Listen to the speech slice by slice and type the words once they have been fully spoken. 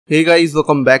Hey guys,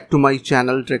 welcome back to my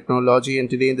channel Technology, and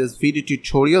today in this video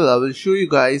tutorial I will show you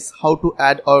guys how to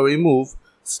add or remove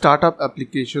startup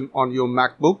application on your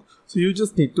MacBook. So you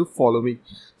just need to follow me.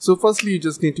 So firstly you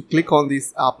just need to click on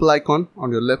this Apple icon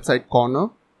on your left side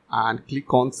corner and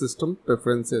click on System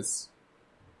Preferences.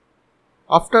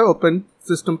 After open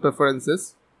System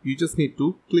Preferences, you just need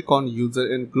to click on User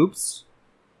and Groups,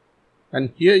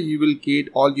 and here you will get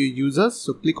all your users.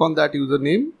 So click on that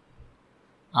username,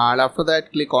 and after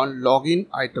that click on Login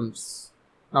Items.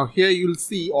 Now here you will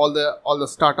see all the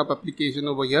startup application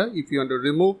over here. If you want to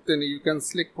remove, then you can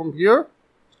select from here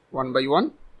one by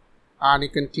one, and you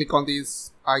can click on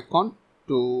this icon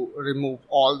to remove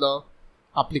all the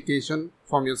application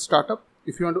from your startup.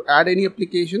 If you want to add any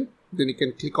application, then you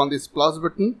can click on this plus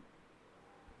button,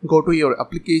 go to your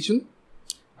application,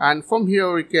 and from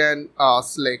here you can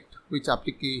select which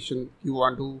application you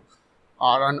want to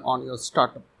run on your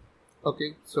startup.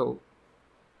 Okay, so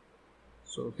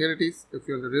here it is. If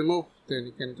you want to remove, then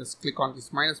you can just click on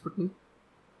this minus button,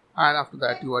 and after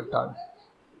that you are done.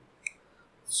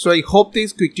 So I hope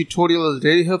this quick tutorial is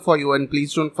really helpful for you, and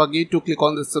please don't forget to click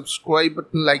on the subscribe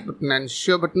button, like button and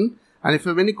share button. And if you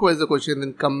have any question,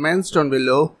 then comments down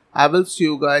below. I will see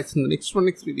you guys in the next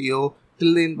video.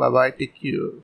 Till then, bye bye, take care.